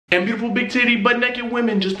And beautiful big titty butt naked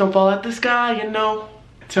women just don't fall out the sky, you know.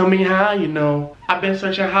 Tell me how, you know. I've been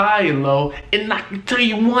searching high and low, and I can tell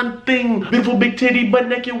you one thing. Beautiful big titty butt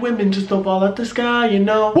naked women just don't fall out the sky, you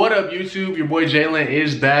know. What up YouTube, your boy Jaylen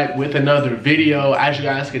is back with another video. As you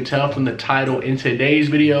guys can tell from the title, in today's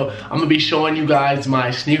video, I'm gonna be showing you guys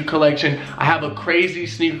my sneaker collection. I have a crazy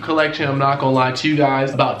sneaker collection, I'm not gonna lie to you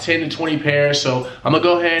guys, about 10 to 20 pairs. So I'm gonna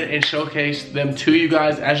go ahead and showcase them to you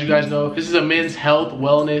guys. As you guys know, this is a men's health,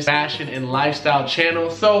 wellness, fashion, and lifestyle channel.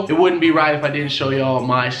 So it wouldn't be right if I didn't show y'all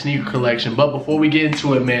my sneaker collection. But before we get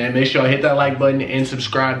into it, man, make sure y'all hit that like button and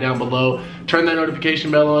subscribe down below. Turn that notification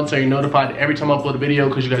bell on so you're notified every time I upload a video,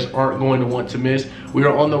 because you guys aren't going to want to miss. We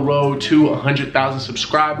are on the road to 100,000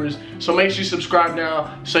 subscribers, so make sure you subscribe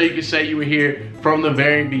now so you can say you were here from the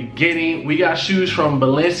very beginning. We got shoes from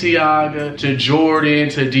Balenciaga to Jordan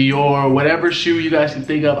to Dior, whatever shoe you guys can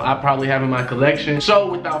think of, I probably have in my collection.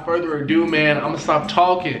 So without further ado, man, I'm gonna stop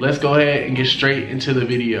talking. Let's go ahead and get straight into the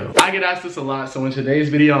video. I get asked this a lot, so in today's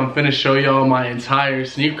video, I'm finna show y'all my entire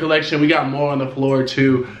sneaker collection. We got more on the floor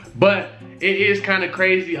too, but it is kind of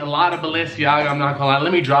crazy. A lot of Balenciaga, I'm not gonna lie.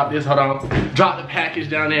 Let me drop this, hold on. Drop the package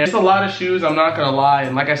down there. It's a lot of shoes, I'm not gonna lie.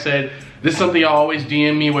 And like I said, this is something y'all always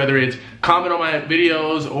DM me, whether it's comment on my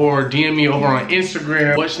videos or DM me over on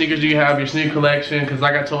Instagram. What sneakers do you have in your sneaker collection? Because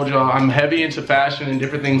like I told y'all, I'm heavy into fashion and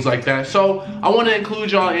different things like that. So I want to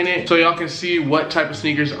include y'all in it so y'all can see what type of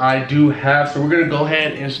sneakers I do have. So we're going to go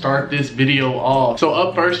ahead and start this video off. So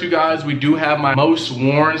up first, you guys, we do have my most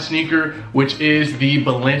worn sneaker, which is the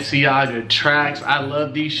Balenciaga Tracks. I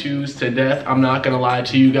love these shoes to death. I'm not going to lie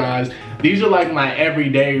to you guys. These are like my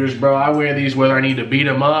everydayers, bro. I wear these whether I need to beat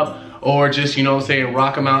them up or just, you know what I'm saying,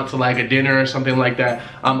 rock them out to like a dinner or something like that.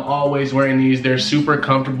 I'm always wearing these. They're super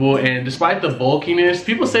comfortable, and despite the bulkiness,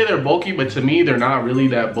 people say they're bulky, but to me, they're not really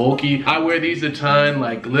that bulky. I wear these a ton,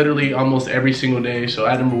 like literally almost every single day. So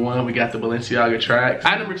at number one, we got the Balenciaga Tracks.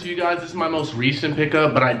 At number two, you guys, this is my most recent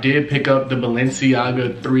pickup, but I did pick up the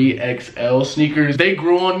Balenciaga 3XL sneakers. They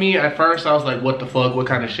grew on me. At first, I was like, what the fuck, what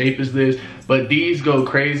kind of shape is this? But these go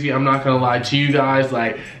crazy, I'm not gonna lie to you guys.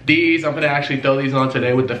 Like these, I'm gonna actually throw these on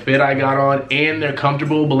today with the fit I got on, and they're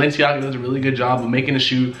comfortable. Balenciaga does a really good job of making a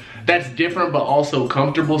shoe that's different but also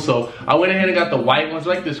comfortable. So I went ahead and got the white ones,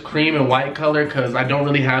 like this cream and white color, because I don't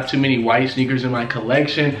really have too many white sneakers in my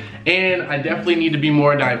collection, and I definitely need to be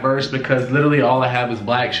more diverse because literally all I have is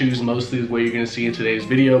black shoes. Mostly is what you're gonna see in today's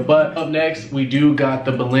video. But up next, we do got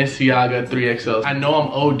the Balenciaga 3XLs. I know I'm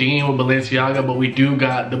ODing with Balenciaga, but we do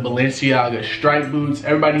got the Balenciaga striped boots.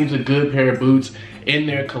 Everybody needs a good pair of boots in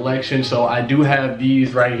their collection, so I do have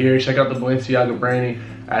these right here. Check out the Balenciaga branding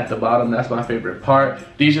at the bottom. That's my favorite part.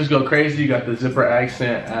 These just go crazy. You got the zipper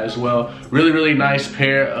accent as well. Really nice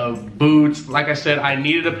pair of boots. Like I said, I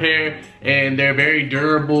needed a pair, and they're very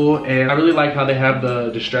durable, and I really like how they have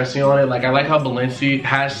the distressing on it. Like I like how Balenci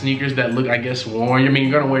has sneakers that look, I guess, worn. I mean,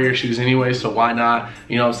 you're gonna wear your shoes anyway, so why not,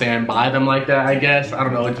 you know what I'm saying, buy them like that, I guess. I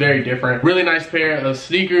don't know, it's very different. Really nice pair of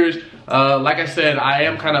sneakers. Like I said, I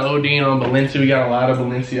am kind of ODing on Balenci. We got a lot of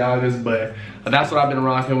Balenciagas, but that's what I've been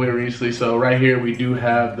rocking with recently. So right here, we do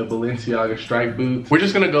have the Balenciaga strike boots. We're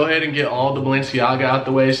just gonna go ahead and get all the Balenciaga out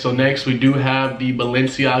the way. So next, we do have the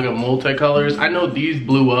Balenciaga multicolors. I know these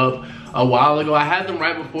blew up a while ago. I had them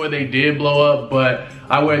right before they did blow up, but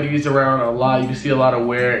I wear these around a lot. You can see a lot of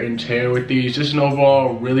wear and tear with these. Just an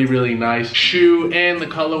overall really nice shoe, and the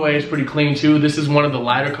colorway is pretty clean too. This is one of the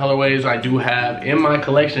lighter colorways I do have in my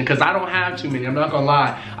collection because I don't have too many, I'm not gonna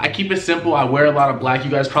lie. I keep it simple. I wear a lot of black.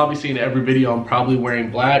 You guys probably see in every video I'm probably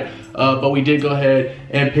wearing black, but we did go ahead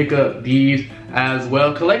and pick up these as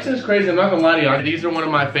well. Collection is crazy, I'm not gonna lie to y'all. These are one of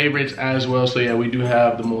my favorites as well. So yeah, we do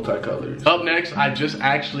have the multicolors. Up next, I just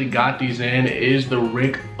actually got these in. It is the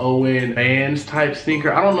Rick Owen Vans type sneaker.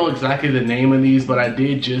 I don't know exactly the name of these, but I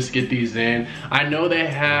did just get these in. I know they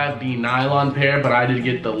have the nylon pair, but I did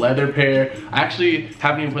get the leather pair. I actually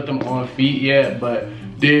haven't even put them on feet yet, but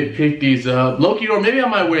did pick these up. Low-key, or maybe I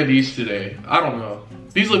might wear these today. I don't know.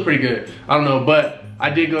 These look pretty good. I don't know, but I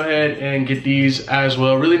did go ahead and get these as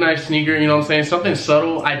well. Really nice sneaker, you know what I'm saying? Something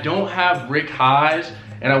subtle. I don't have Rick highs,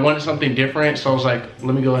 and I wanted something different, so I was like,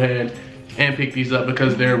 let me go ahead and pick these up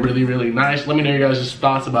because they're really nice. Let me know your guys'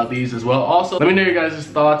 thoughts about these as well. Also, let me know your guys'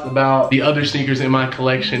 thoughts about the other sneakers in my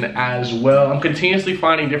collection as well. I'm continuously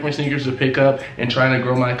finding different sneakers to pick up and trying to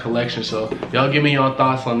grow my collection, so y'all give me your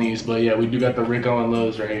thoughts on these. But yeah, we do got the Rick Owen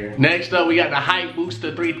lows right here. Next up, we got the Hype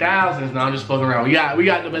Booster 3000s. Now I'm just fucking around. We got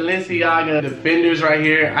the Balenciaga Defenders right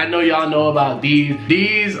here. I know y'all know about these.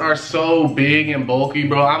 These are so big and bulky,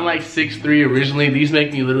 bro. I'm like 6'3" originally. These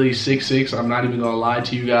make me literally 6'6". I'm not even gonna lie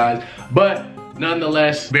to you guys. But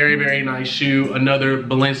nonetheless, very, very nice shoe. Another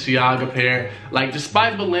Balenciaga pair. Like,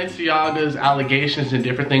 despite Balenciaga's allegations and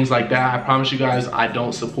different things like that, I promise you guys I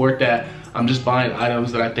don't support that. I'm just buying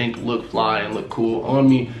items that I think look fly and look cool on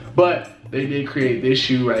me. But they did create this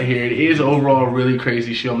shoe right here. It is overall a really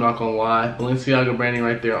crazy shoe, I'm not gonna lie. Balenciaga branding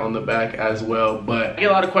right there on the back as well. But I get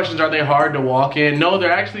a lot of questions, are they hard to walk in? No, they're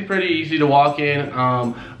actually pretty easy to walk in.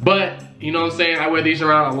 But you know what I'm saying, I wear these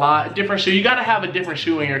around a lot. Different shoe, you gotta have a different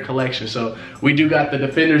shoe in your collection. So we do got the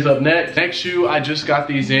Defenders up next. Next shoe, I just got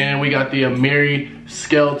these in. We got the Amiri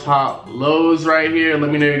scale top lows right here.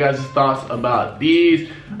 Let me know your guys' thoughts about these.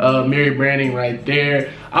 Amiri branding right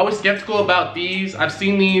there. I was skeptical about these. I've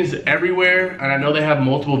seen these everywhere, and I know they have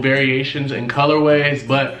multiple variations and colorways,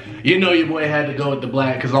 but you know your boy had to go with the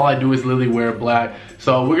black because all I do is literally wear black.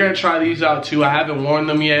 So we're gonna try these out too. I haven't worn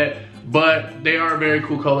them yet, but they are a very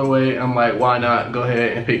cool colorway. I'm like, why not go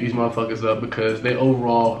ahead and pick these motherfuckers up, because they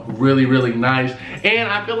overall really, really nice. And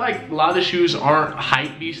I feel like a lot of the shoes aren't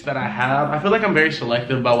hype beasts that I have. I feel like I'm very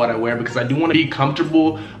selective about what I wear because I do want to be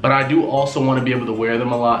comfortable, but I do also want to be able to wear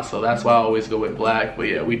them a lot. So that's why I always go with black. But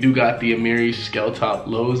yeah, we do got the Amiri scale top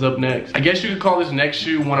lows up next. I guess you could call this next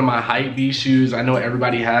shoe one of my hype beast shoes. I know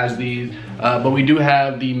everybody has these, but we do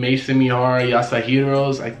have the Mason Mihara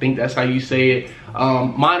Yasahiros. I think that's how you say it.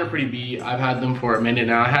 Mine are pretty beat. I've had them for a minute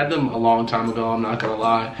now. I had them a long time ago, I'm not gonna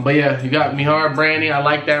lie. But yeah, you got Mihara branding. I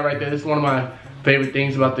like that right there. This is one of my favorite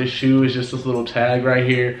things about this shoe, is just this little tag right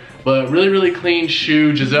here. But really, really clean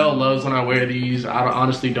shoe. Giselle loves when I wear these. I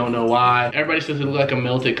honestly don't know why. Everybody says they look like a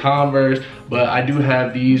melted Converse, but I do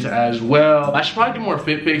have these as well. I should probably do more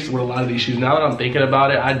fit pics with a lot of these shoes. Now that I'm thinking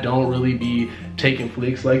about it, I don't really be taking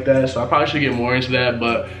flicks like that, so I probably should get more into that.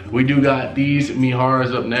 But we do got these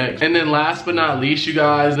Miharas up next. And then last but not least, you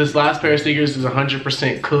guys, this last pair of sneakers is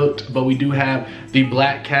 100% cooked, but we do have the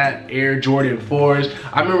Black Cat Air Jordan 4s.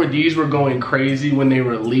 I remember these were going crazy when they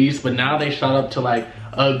released, but now they shot up to like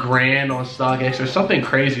 $1,000 on StockX or something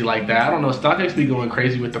crazy like that. I don't know, StockX be going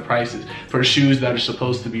crazy with the prices for shoes that are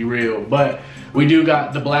supposed to be real. But we do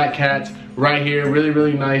got the Black Cats right here. Really,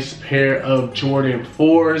 really nice pair of Jordan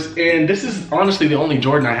 4s. And this is honestly the only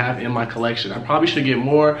Jordan I have in my collection. I probably should get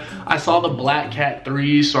more. I saw the Black Cat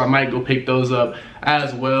 3s, so I might go pick those up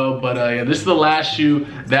as well. But yeah, this is the last shoe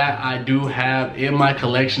that I do have in my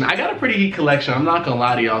collection. I got a pretty heat collection, I'm not gonna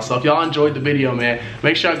lie to y'all. So if y'all enjoyed the video, man,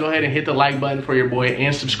 make sure y'all go ahead and hit the like button for your boy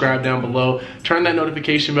and subscribe down below. Turn that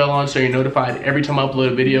notification bell on so you're notified every time I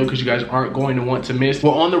upload a video, because you guys aren't going to want to miss.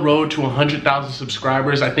 We're on the road to 100,000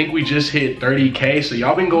 subscribers. I think we just hit 30K, so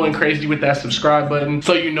y'all been going crazy with that subscribe button.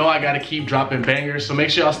 So you know I gotta keep dropping bangers. So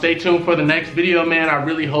make sure y'all stay tuned for the next video, man. I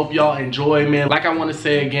really hope y'all enjoy, man. Like I wanna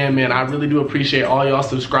say again, man, I really do appreciate all y'all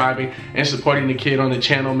subscribing and supporting the kid on the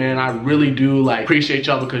channel, man. I really do like appreciate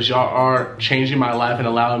y'all, because y'all are changing my life and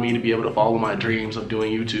allowing me to be able to follow my dreams of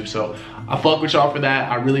doing YouTube. So I fuck with y'all for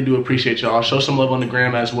that. I really do appreciate y'all. Show some love on the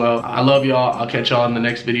gram as well. I love y'all. I'll catch y'all in the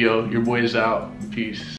next video. Your boy is out. Peace.